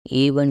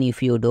Even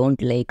if you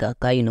don't like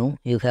Akainu,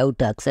 you have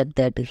to accept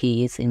that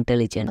he is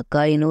intelligent.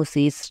 Akainu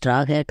sees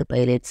Straw Hat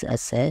pilots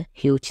as a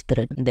huge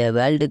threat. The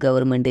world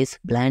government is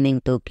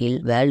planning to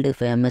kill world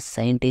famous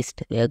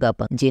scientist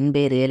Vegapunk.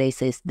 Jinbei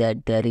realizes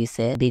that there is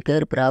a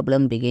bigger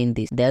problem behind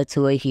this. That's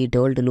why he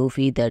told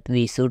Luffy that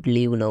we should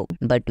leave now.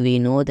 But we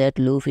know that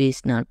Luffy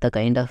is not the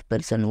kind of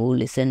person who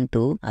listens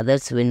to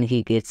others when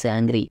he gets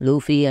angry.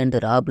 Luffy and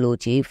Rob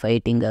Lucci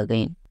fighting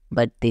again.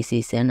 But this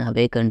is an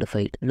awakened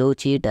fight.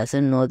 Lucci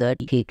doesn't know that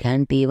he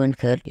can't even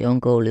hurt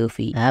Yonko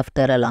Luffy.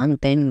 After a long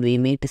time, we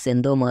meet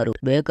Sentomaru,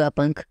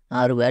 Vegapunk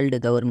or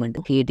world government.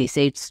 He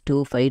decides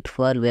to fight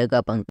for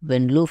Vegapunk.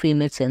 When Luffy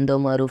meets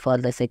Sentomaru for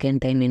the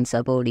second time in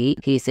Sapporo,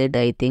 he said,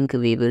 I think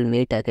we will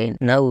meet again.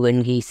 Now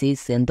when he sees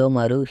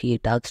Sentomaru, he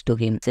talks to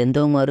him.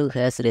 Sentomaru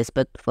has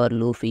respect for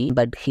Luffy,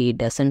 but he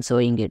doesn't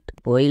showing it.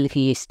 While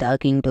he is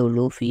talking to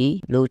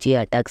Luffy, Lucci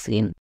attacks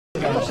him.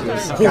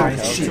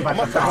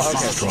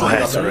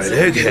 Strawhats are an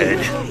egghead,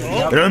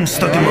 and I'm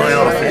stuck in my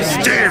office.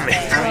 Damn it!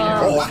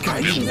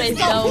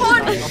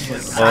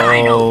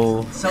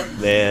 Oh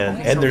man,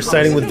 and they're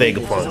siding with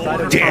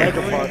Vegapunk. Damn!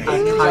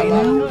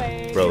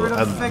 Bro,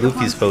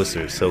 Luffy's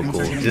poster is so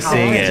cool. Just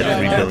seeing it at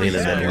 3 billion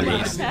and then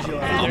released.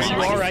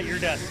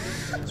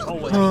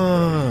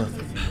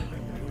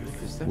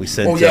 We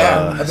sent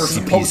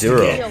CP0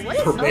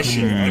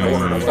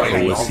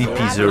 with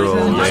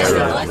CP0 there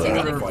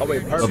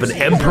of an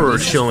emperor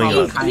showing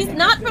up. He's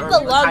not from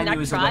the long neck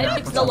tribe,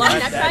 because the long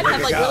neck tribe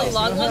have like really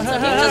long ones, so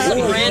he's just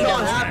some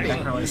random.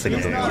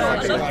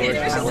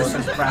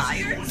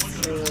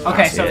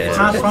 Okay, so it's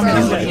not from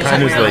the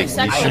kind of like,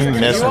 you shouldn't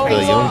mess with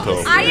the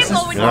Yonko.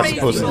 You're not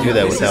supposed to do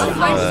that without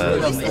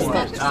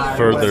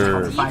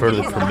further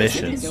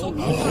permission. It's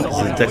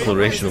a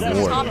declaration of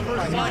war.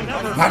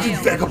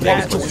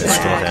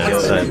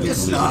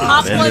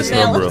 Tremendous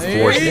number of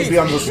forces.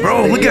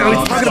 Bro, look at how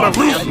he's talking about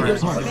Luffy.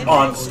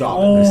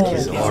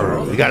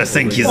 We gotta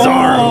send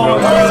Kizaru.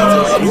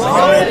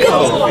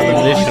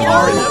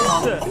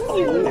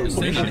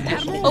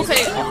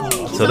 Okay.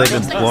 So they've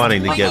been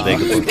plotting to get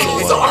Vegapunk for a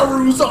while.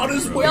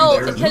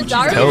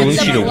 Tell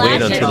Lucci to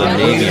wait until the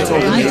Navy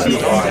arrives.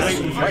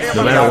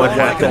 No matter what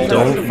happens,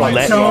 don't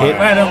let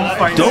him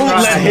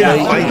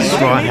fight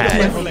Straw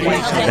Hat.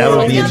 That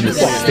would be a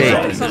mistake.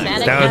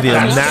 That would be a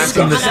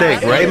massive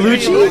mistake, right,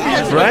 Lucci?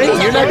 Right?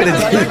 You're not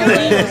gonna do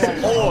that.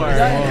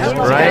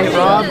 Right,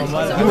 Rob?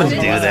 You wouldn't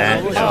do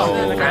that. No.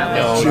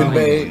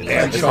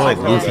 It's not like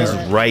Luffy's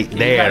right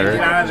there.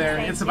 Get out of there.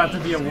 It's about to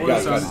be a war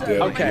zone.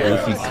 Okay.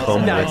 Luffy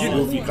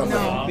come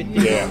with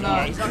you.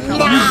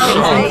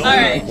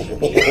 Alright.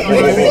 Look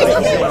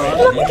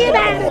at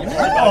that.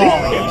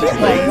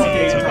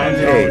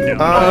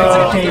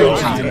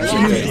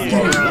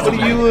 What are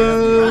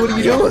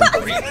you doing?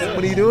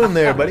 What are you doing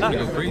there, buddy?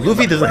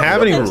 Luffy doesn't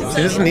have any rules.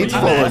 He doesn't need to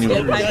follow any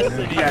rules.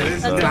 Yeah, this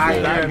is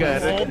not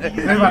good.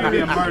 There's about to be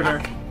a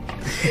murder.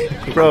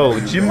 Bro,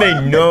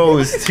 Jinbei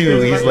knows too.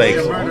 He's like,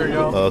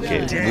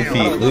 okay,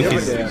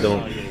 Luffy's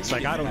don't. It's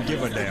like I don't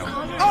give a damn.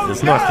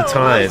 It's not the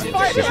time.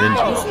 She's injured.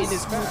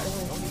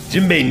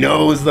 Jinbei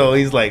knows though.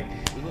 He's like,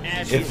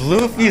 if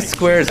Luffy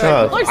squares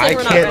up, I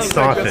can't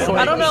stop him.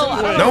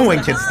 No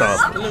one can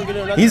stop him.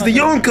 He's the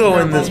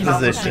Yonko in this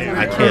position.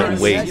 I can't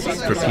wait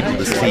for people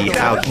to see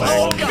how he's.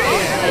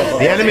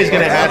 The anime's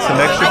gonna add some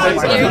extra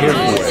things. I'm here for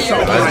it. I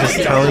was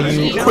just telling you,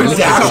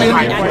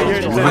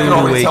 rude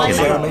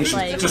awakening.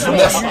 Just from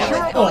this.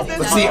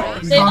 Let's see it.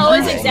 They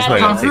always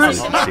exaggerate.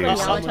 Seriously,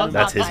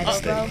 that's his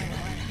mistake.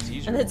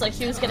 And it's like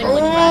he was getting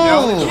like.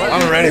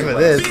 I'm ready for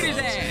this.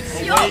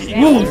 He's not gonna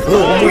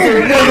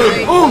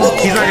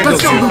go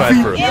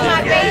suicide for a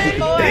bit.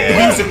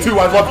 Use it too,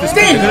 I love this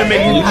game. They're gonna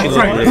make Lucci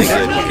look really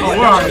good.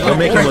 They'll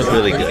make him look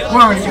really good.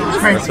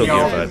 Let's hope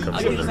Gear 5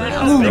 comes in.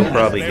 They'll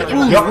probably get it.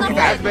 Look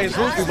at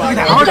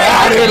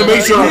that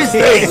animation on his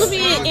face.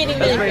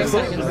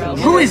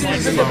 Who is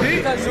this?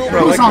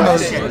 Who's on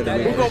this shit?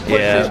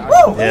 Yeah,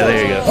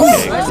 there you go.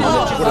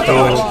 Okay.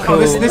 Cool.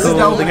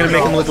 They're gonna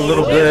make him look a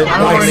little good.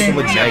 They'll make him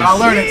look nice. I'll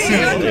learn it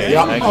soon.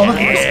 Oh, look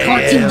at this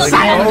cartoon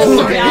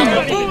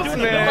style.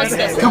 What's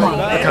this? Come on.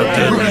 Look how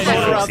good Lucci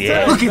looks.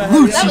 Yeah. Look at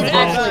Lucci. That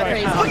was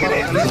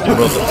actually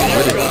crazy.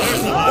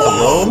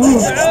 Hello? Woo!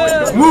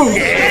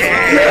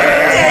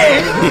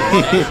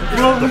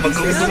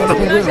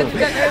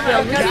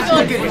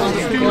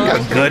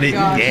 Got gutted.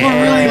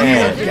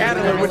 Yeah.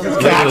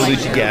 Let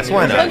Lucci gas.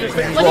 Why not?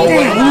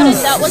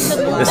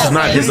 This is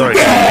not his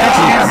argument.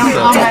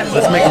 So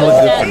let's make him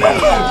look good for now.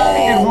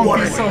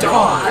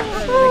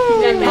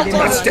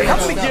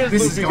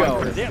 This is going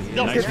crazy.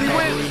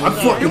 I'm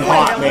fucking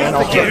hot, man.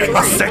 I'll get it.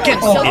 A second?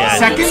 Yeah.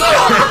 Second?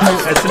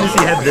 As soon as he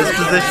had this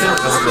position, I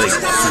was like,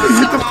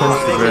 hit the phone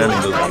off the ground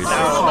and go do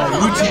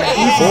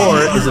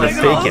Or is it a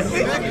fake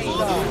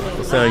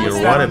out? So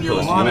your wanted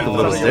post, you look a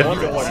little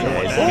different.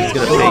 Yeah, he's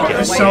gonna fake it.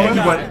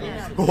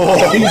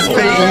 He's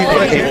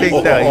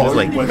faked out. He was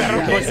like,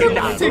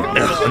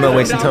 I'm not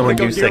wasting time on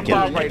you second.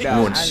 I'm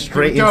going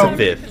straight into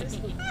fifth.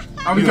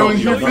 Are we going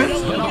here fifth?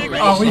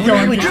 Oh, we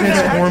going here fifth.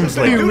 Transforms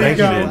like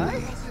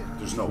Benjamin.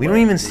 We don't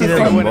even see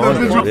that in the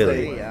manga,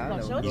 really.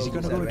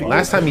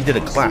 Last time he did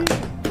a clap.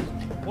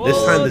 This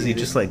time does he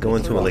just like go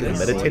into a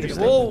meditative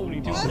state? Oh,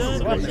 he just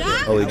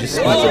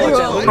speaks it.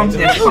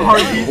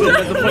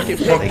 I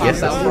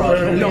guess that's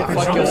the no,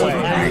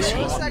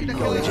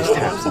 he just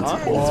taps into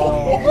it.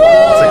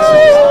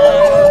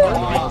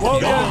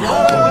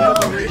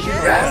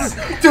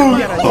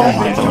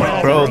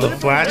 Bro, the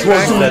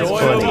flashback, that's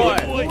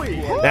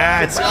funny.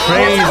 That's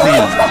crazy.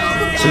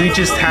 So he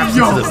just taps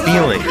into the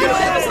feeling.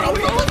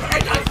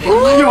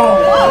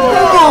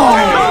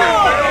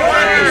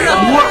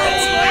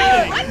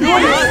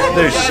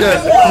 There's shit.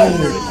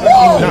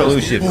 Not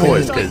Lucy, of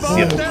course, because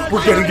you know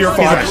we're getting gear 5.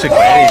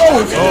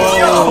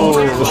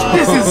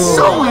 This is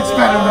so much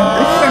better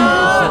than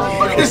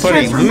it's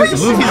funny. Luffy's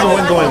the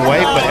one going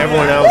white, but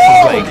everyone else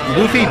is like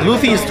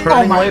Luffy is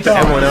turning white, but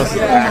everyone else is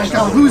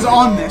actually. Who's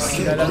on this?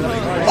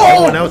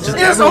 Everyone else is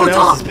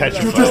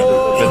petrified.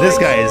 But this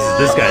guy's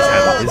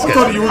having. This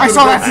guy's. I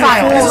saw that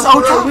style. This is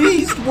Ota.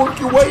 Please work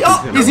your way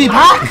up. Is he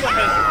back?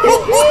 Oh,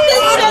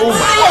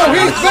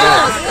 he's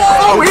back!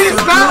 Oh, he's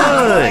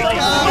back!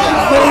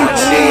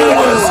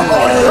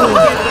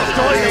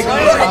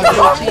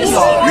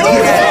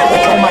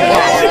 Oh my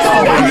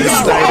God! He's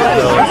excited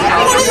though.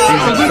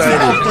 He's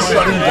excited.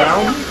 Shutting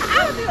down.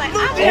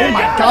 Oh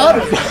my God!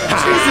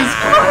 Jesus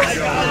Christ!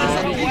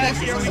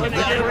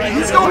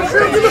 He's going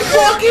crazy. The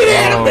fucking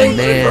anime. Oh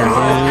man,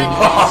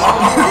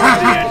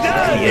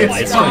 yeah,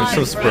 it's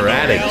so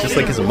sporadic, just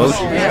like his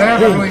emotions. I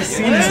haven't really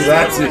seen it. So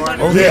that's it.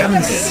 Oh, they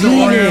haven't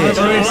seen it.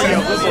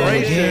 Oh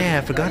yeah,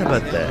 I forgot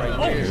about that.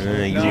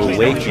 You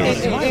awaken.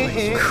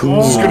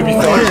 Cool. This is gonna be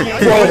fun.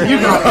 Bro, you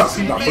got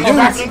it.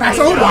 That's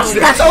Oda.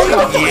 That's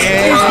Oda.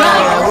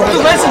 Yeah. The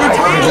lesson of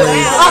time.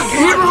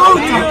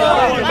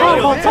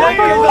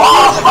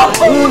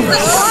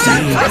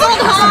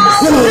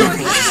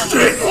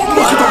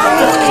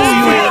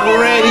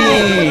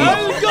 Ready.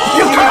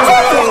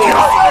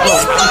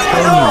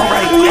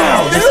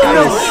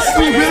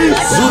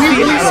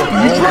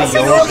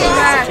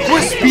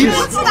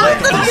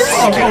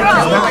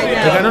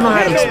 I don't know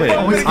how to explain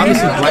it.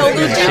 Obviously,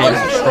 Blackbeard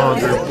Shanks is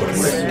stronger.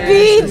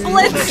 Speed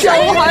blitz so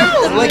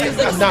hard the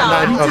music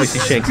Not obviously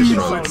Shanks is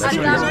stronger.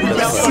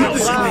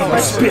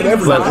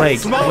 But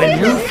like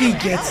when Luffy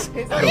gets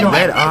the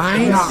red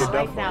eyes,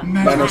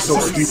 Men are so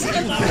stupid.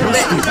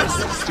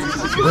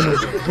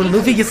 when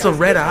Luffy gets the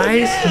red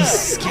eyes, he's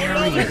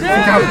scary.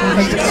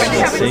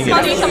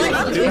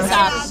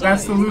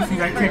 That's the Luffy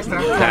that kicks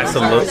that. That's the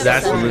Luffy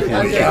that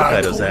kicked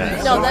Kaido's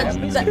ass.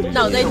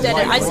 No, they did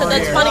it. I said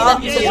that's funny that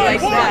he's like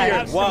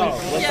that.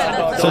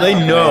 So they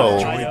knew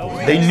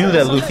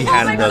that Luffy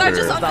had another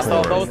form.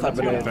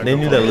 They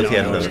knew that Luffy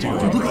had another form.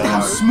 Look at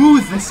how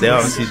smooth this is. They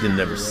obviously didn't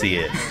never see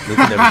it.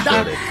 Luffy never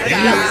showed it.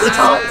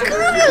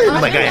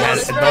 My guy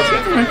has it.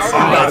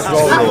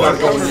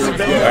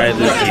 Alright,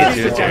 Luffy, it's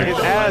your turn.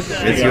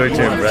 It's your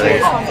turn, brother.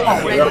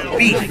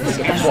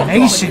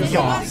 Nation,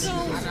 y'all.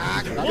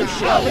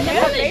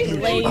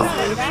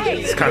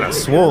 It's kind of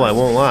swole, I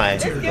won't lie.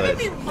 But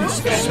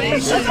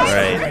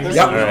alright.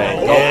 Yep. Alright.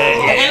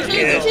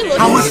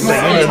 How much more?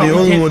 I'm the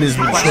only one who's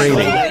been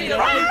training.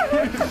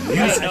 Look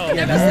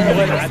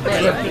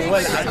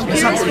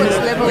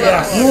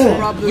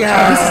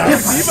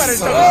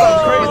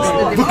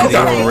at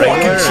that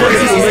fucking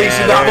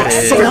transformation. That looks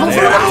so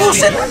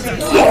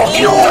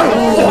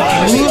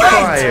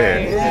Fire.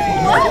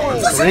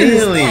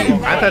 Really? I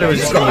thought it was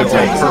just going to be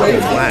like purple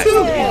and black.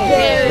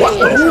 What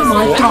the? Oh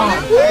my God!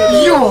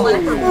 Yo! What?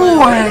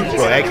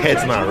 Bro,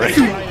 Egghead's not right.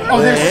 Oh,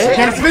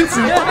 there's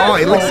Vincent. Oh,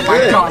 he looks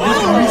good. God, he's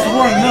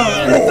warming up.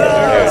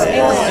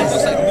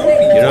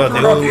 You know,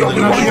 they don't even look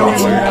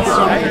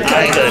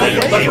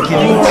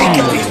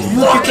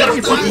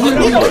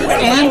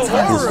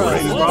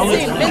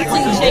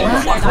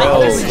Bro,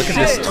 look at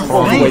this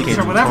Tom looking,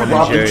 Tom and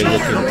Jerry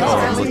looking,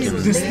 Tom looking.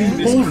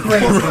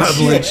 Rob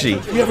Lucci.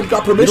 We haven't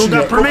got You permission don't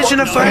got yet. permission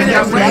to fight it.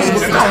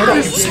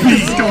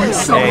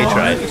 So Hey, he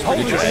tried it. He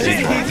tried it.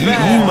 He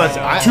must.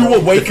 To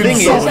awaken The thing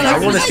is, soul. I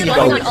want to see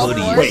how good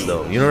he is,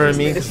 though. You know what I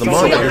mean? Because the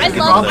manga I is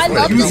love the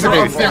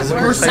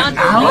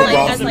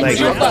like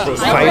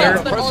fighter.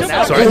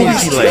 So I need to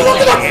see like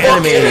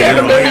animated. You know,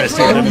 I gotta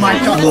see Oh my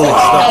God! cool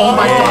stuff. Oh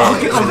my God!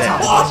 Look at Ota.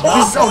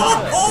 This is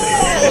Ota.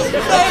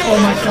 Oh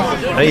my God!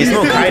 I mean, it's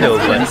no Kaido,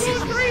 but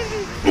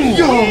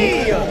Yo!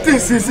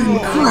 This is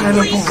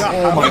incredible!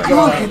 Oh my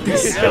God! Look at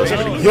this! that was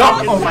pretty good.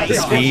 Yup! Oh my The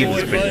God! speed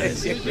was pretty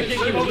nice.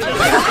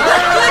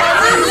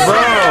 Bro!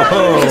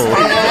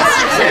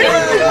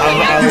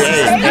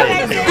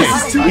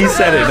 He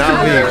said it,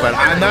 not me, but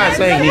I'm not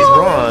saying he's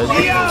wrong.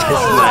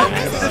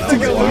 Do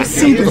you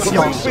see this,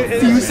 y'all?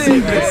 Do you see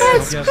this?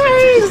 That's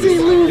crazy,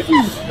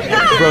 Luffy!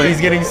 Bro,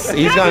 he's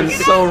gotten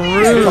so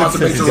rude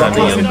since he's got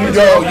the young. Yo,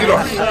 you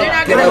don't.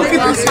 Look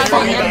at this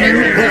fucking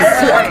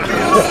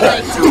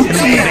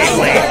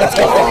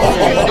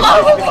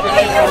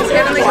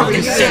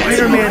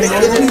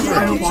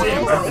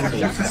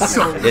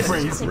This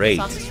is great.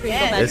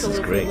 This is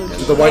great.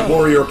 Did the White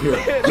Warrior appear?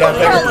 Yeah,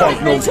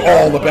 Vegapunk knows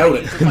all about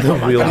it. The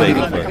real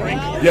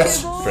Vegapunk.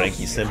 Yes.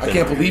 Frankie simping. I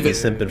can't believe it.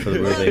 He's simping for the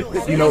real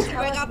Vegapunk. You know,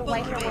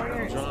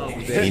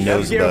 He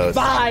knows about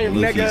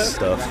Luffy's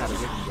stuff.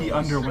 He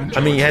underwent.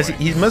 I mean,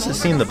 he must have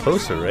seen the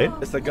poster, right?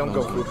 It's the Gum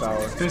Gum Fruit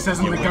Power. This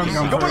isn't the Gum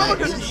Gum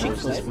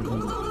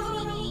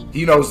Fruit.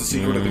 He knows the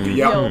secret of the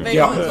yeah,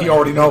 he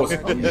already knows.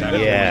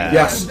 Yeah.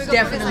 Yes.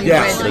 Definitely.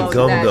 Yes. The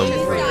Gum Gum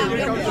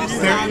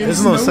Fruit.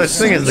 There's no such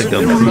thing as the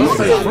Gum Gum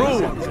Fruit.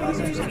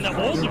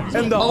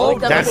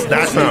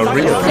 That's not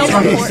real.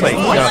 It's like,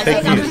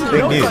 fake news.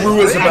 Fake news. Crew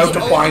is about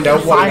to find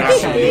out what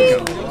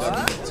happened.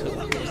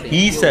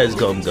 He says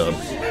Gum Gum.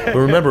 But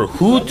remember,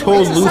 who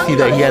told Luffy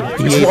that he ate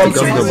the Gum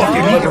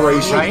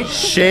Gum?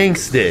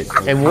 Shanks did.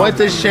 And what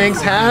does Shanks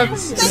have?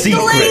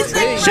 Secrets.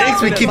 Shanks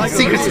been keeping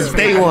secrets since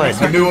day one.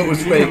 I knew it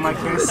was fake.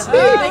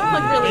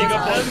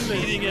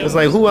 It's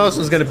like, who else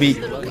was gonna be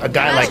a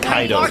guy like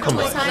Kaido? Come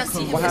on.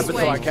 What happened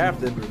to our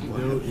captain?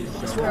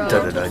 What's the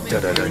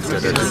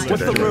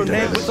road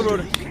name? What's the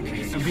road?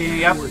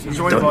 Yep,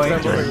 Joy Boy.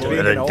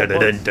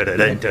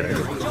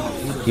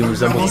 He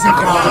resembles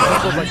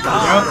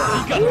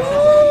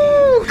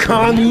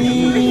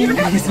Kami.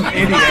 He's an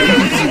idiot.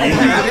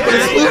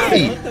 It's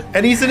Luffy,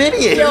 and he's an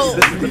idiot.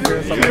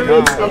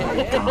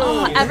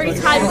 Every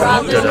time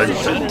Robin.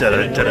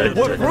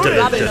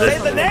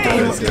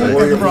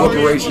 Warrior of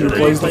Liberation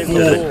plays the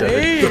fool.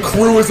 The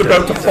crew is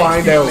about to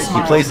find out.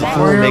 He plays the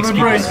fool and makes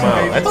people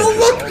smile. That's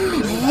look!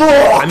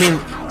 I mean,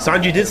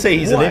 Sanji did say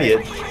he's an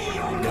idiot.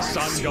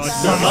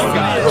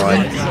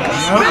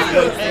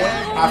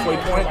 Halfway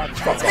point.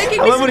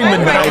 I love when he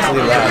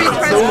maniacally laughs.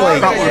 It's so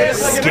like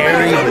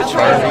scary but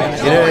charming.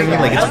 You know what I mean?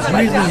 Like it's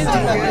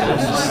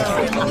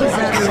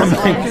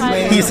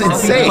really he's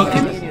insane.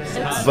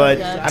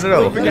 But I don't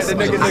know.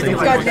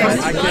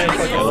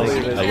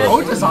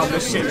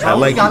 I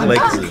like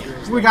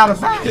We got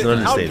it back. It's an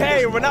understatement.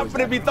 Okay, we're not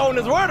gonna be throwing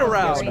this word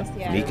around.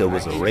 Nika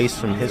was erased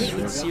from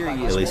history.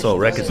 At least all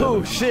records of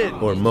him. Shit.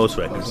 Or most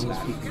records.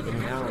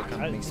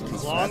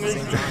 As long as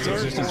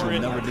existence will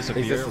never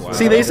disappear.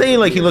 See, they say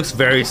like he looks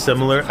very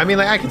similar. I mean,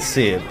 like I can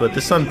see it, but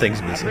there's some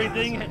things missing.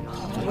 Everything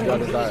in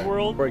this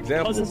world. For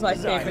example, This is my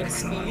favorite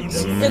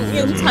speech in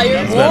the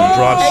entire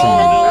Let's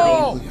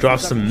world. drop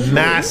some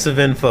massive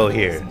info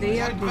here. They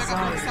are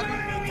designed.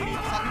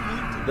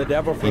 the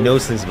devil. He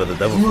knows things about the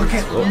devil fruits.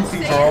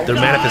 They're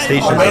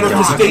manifestations of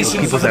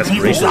people's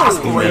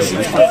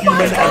aspirations for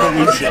human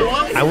evolution.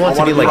 I want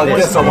to be like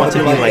this. I want to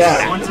be like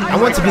that. I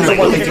want to be like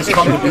all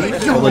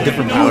the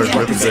different powers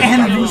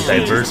represent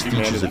diverse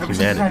features of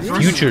humanity.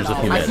 Futures of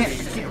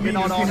humanity.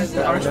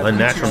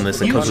 Unnaturalness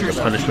that comes with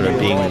the punishment of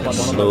being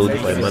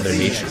loathed by Mother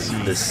Nature,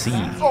 the sea.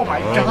 Oh.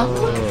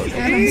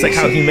 It's like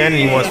how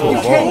humanity wants to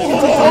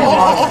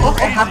evolve.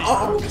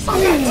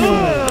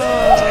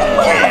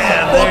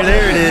 Yeah,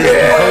 there it is.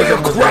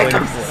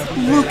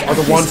 Are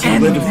the ones who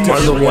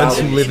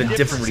live in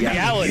different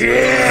realities.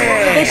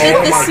 They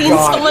did this scene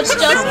so much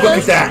justice. Look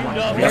at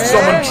that. That's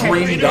someone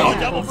dreamed up.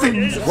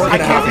 We're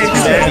gonna have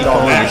humanity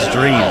on his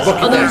dreams.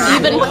 Oh, there's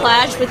even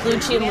clash with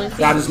Lucci and Luffy.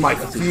 That is my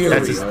theory.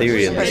 That's his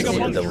theory in the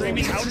devil.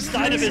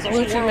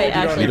 Luffy might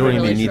actually. We don't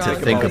even need to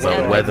think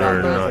about whether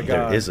or not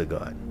there is a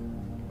god.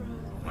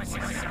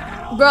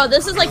 Bro,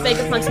 this is like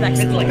Vegapunk's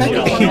next speech.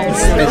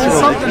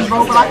 Something,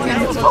 bro, but I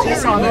can't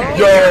focus on it.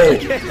 Yo!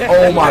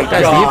 Oh my That's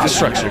the god.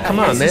 infrastructure. Come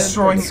on, man. It's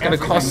gonna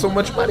cost so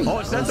much money.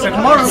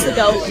 Sentomaru. It's the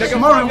goat. It's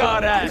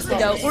the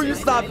goat. Where you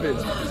stopping?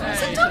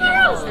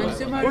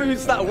 Where you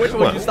stop? Which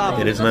one you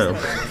stopping? It is now.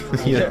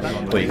 Yeah.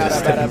 Wait, you gonna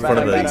step in front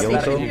of the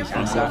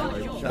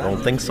Yonko? I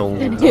don't think so.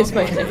 Here's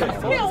my thing.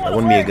 That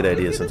wouldn't be a good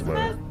idea,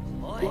 Sentomaru.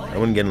 I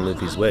wouldn't get in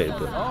Luffy's way,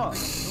 but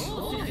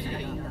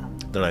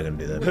they're not gonna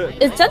do that.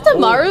 Is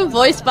Sentomaru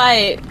voiced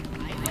by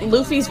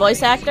Luffy's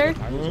voice actor?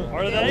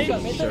 Are they?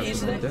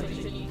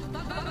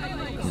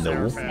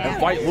 No.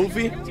 Fight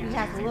Luffy?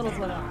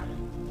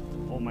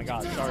 Oh my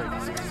god, sorry.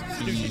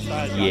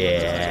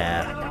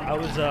 Yeah. I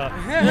was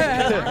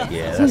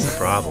Yeah, that's the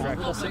problem.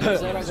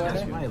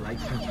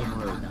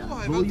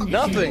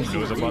 Nothing.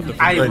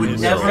 I would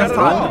never have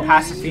thought the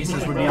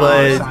pacifistas would be on our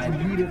But side.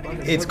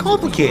 it's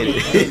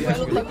complicated.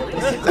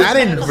 I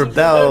didn't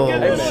rebel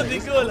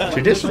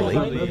traditionally.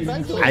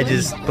 I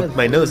just put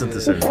my nose into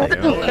certain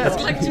things.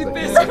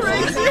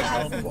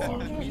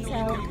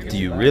 Do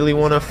you really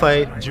want to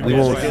fight? We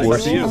won't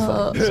force you.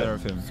 What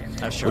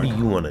do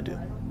you want to do?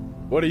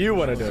 What do you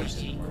want to do?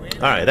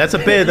 All right, that's a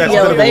bit. That's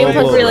Yo, a bit of a low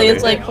Vegapunk blow. really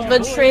is like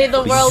betray the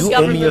But world's you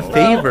owe me a government.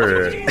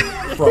 favor.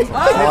 From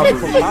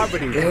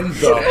poverty in the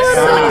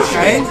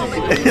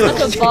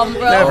Such a bum,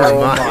 bro. Never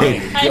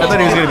mind. I thought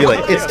he was gonna be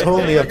like, it's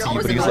totally up to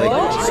you, but he was like,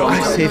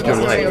 I saved your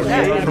life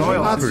from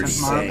poverty.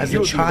 As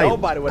a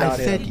child, I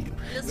fed you.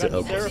 So,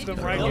 okay.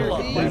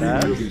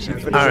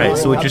 Alright,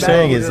 so what you're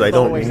saying is I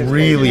don't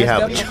really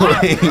have a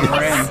choice.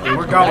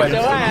 We're going.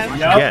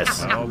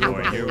 Yes. oh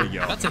boy, here we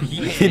go.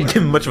 He didn't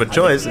give him much of a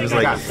choice. It was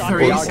like,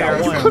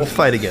 well, you could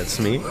fight against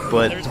me,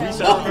 but you can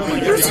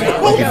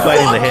fight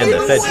in the hand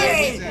that fed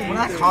you. What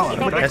do I call it?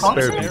 What do I call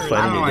Esper it? be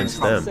fighting against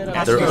them.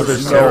 There are other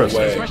seraphs.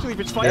 Yeah,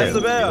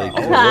 like,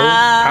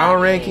 power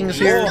rankings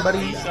here, buddy.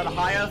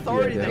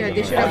 Yeah,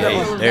 they should have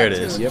Okay, there it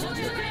is.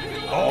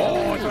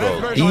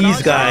 bro.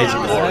 These guys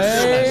are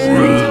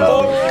screwed.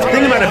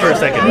 Think about it for a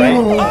second,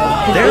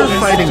 right? They're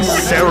fighting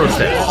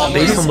Sarosep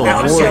based on the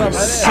war,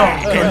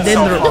 and then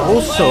they're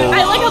also.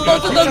 I like how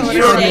both of them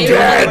say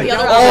the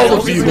other all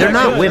of you. They're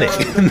not winning.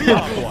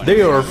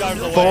 They are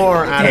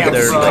far out of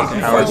their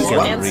power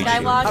scaling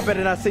region. I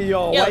better not see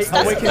y'all. Yo,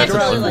 that's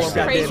literally like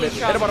crazy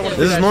strong.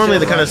 This is normally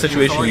the kind of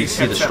situation you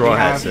see the Straw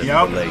Hats in.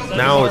 Like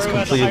now it's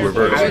completely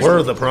reversed.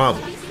 We're the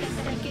problem.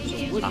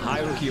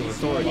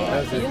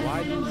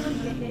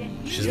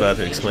 She's about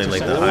to explain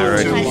like the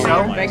hierarchy.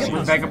 So,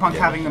 with Vegapunk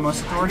having the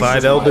most authority.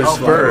 5 elders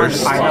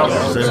first.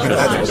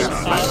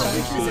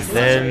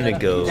 Then Then it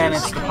goes to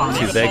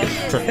Vegapunk.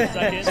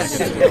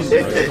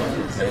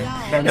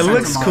 It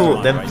looks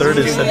cool. Then third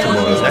is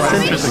Sentomaru. That's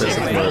interesting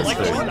that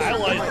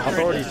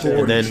Sentomaru is third.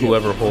 And then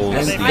whoever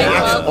holds the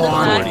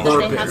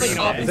authority.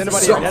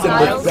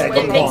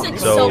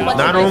 So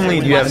not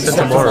only do you have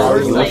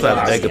Sentomaru, you also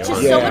have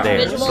Vegapunk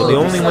there. So the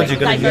only ones you're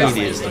going to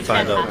need is the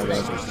 5 elders.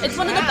 It's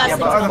one of the best Yeah,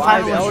 but are the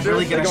 5 elders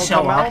really going to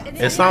show up?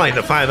 It's not like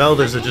the 5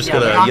 elders are just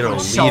gonna, you know,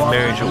 leave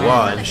Mary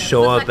Joie and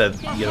show up at,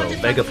 you know,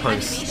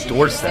 Vegapunk's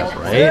doorstep,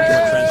 right?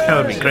 That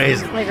would be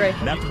crazy. I agree.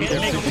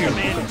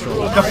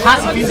 The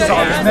passive uses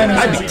all this men.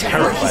 I'd be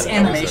terrified.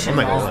 Animation. Oh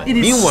my God. It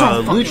is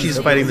Meanwhile, so Lucci's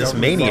fighting this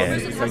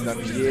maniac.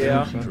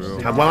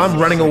 While I'm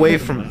running away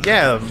from,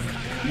 Why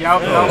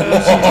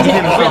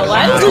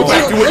is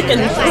Lucci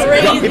looking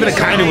crazy? Even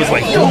Akainu was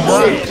like, do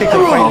not pick a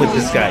fight with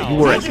this guy. You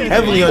were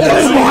heavily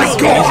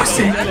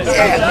underestimated.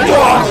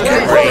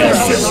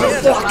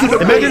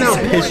 Imagine how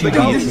pissed you'd be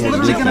if you were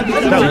Luffy.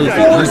 Not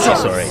Lucci,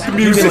 sorry.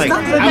 You'd be like, I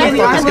would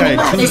fuck this guy in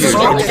 2 years,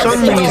 and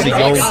suddenly he's a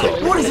Yonko.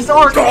 What is this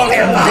arc?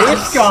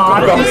 This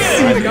God.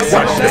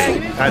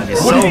 I'd be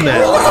so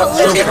mad.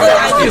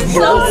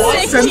 So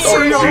sick.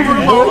 Sensory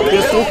overload.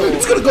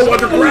 It's gonna go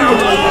underground.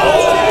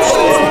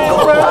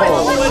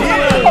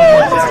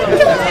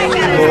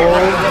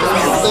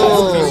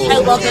 I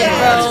love it,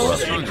 bro.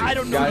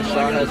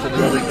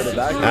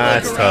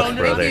 It's tough,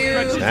 brother.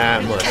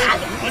 That much.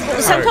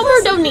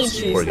 Sentomaru don't need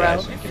shoes, Poor bro.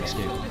 guys.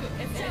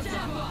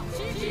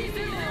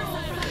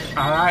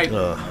 Alright.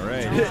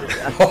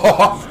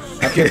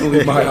 I can't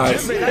believe my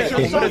eyes.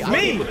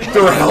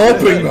 They're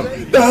helping them.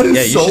 That is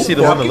Yeah, you so should see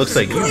the one that looks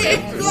like you.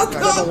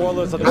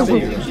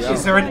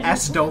 Is there an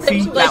S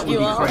Dofi? That would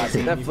be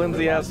crazy. That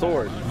flimsy ass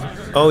sword.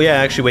 Oh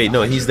yeah, actually, wait,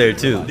 no, he's there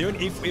too. Yo,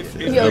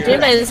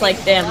 Jinbei is like,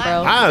 damn,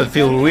 bro. I would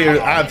feel weird.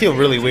 I'd feel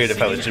really weird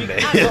if I was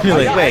Jinbei. I'd be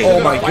like, wait. Oh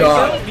my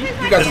God. You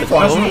guys are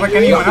Doesn't look like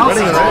anyone else.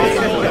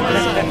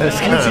 That's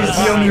kind Which is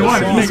the only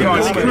one. He's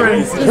going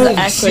crazy. This is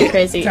actually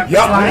crazy. Yup, you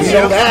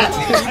know that.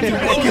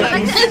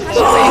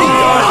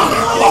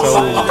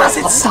 Does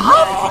it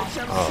stop?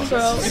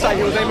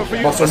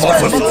 Muscle, muscle.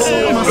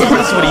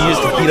 That's what he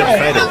used to beat up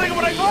Kaido.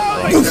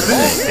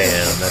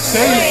 Damn,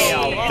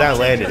 that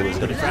landed. It was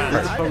gonna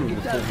hurt.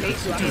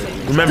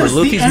 Remember,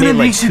 Luffy's made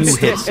like 2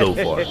 hits so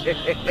far.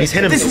 He's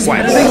hit him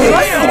twice.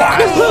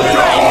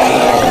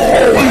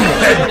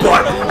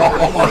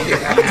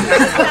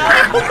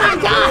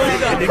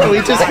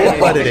 He just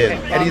headbutted him,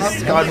 and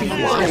he's gone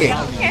flying.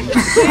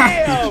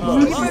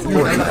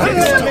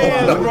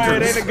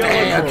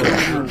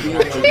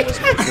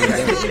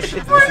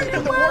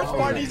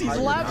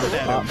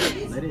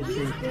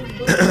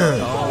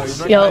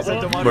 Yo,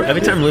 Bro,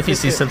 every time Luffy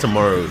sees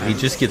Sentomaru,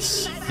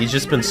 he's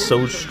just been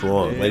so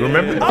strong. Like,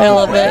 remember? I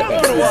love it.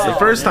 The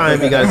first time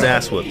he got his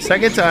ass whooped.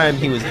 Second time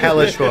he was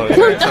hella strong.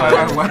 Third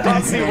time,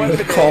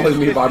 Calling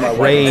me by my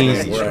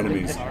crazy. we're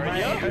enemies.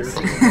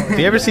 If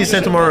you ever see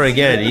Sentomaru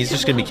again, he's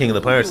just gonna be king of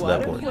the pirates at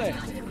that point.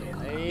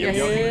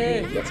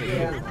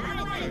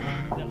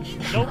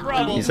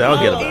 He said, "I'll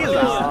get him."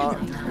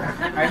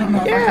 I don't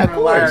know. Yeah, of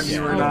course.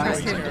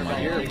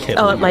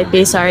 Oh, it might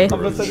be, sorry.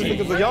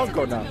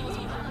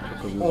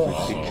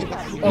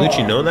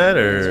 Lucci know that,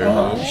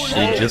 or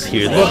she just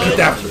hear that? Look at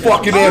that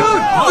fucking ant.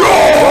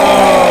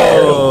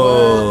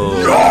 Oh.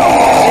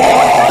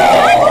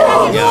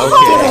 Yeah,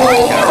 okay.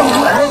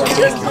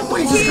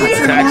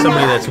 Attack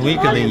somebody that's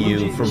weaker than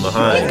you from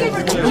behind.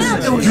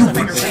 You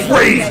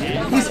betrayed.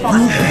 You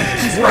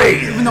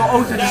betrayed. Even though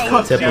Ota just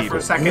cuts him for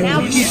a second.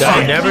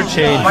 That never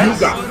changed.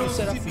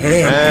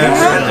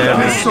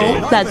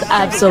 That's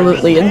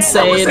absolutely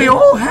insane.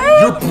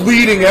 You're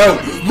bleeding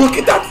out. Look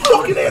at that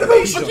fucking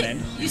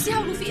animation. You see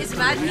how Luffy is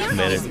mad here?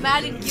 Minute. He's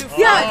mad in gear 5.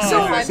 Yeah,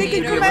 so they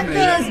can come at the...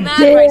 He's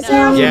mad right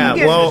now. Yeah,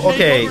 well,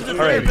 okay.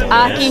 Alright.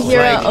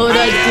 Akihira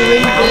Oda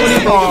doing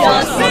this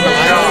just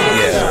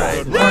Yeah,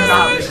 right. We're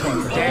not.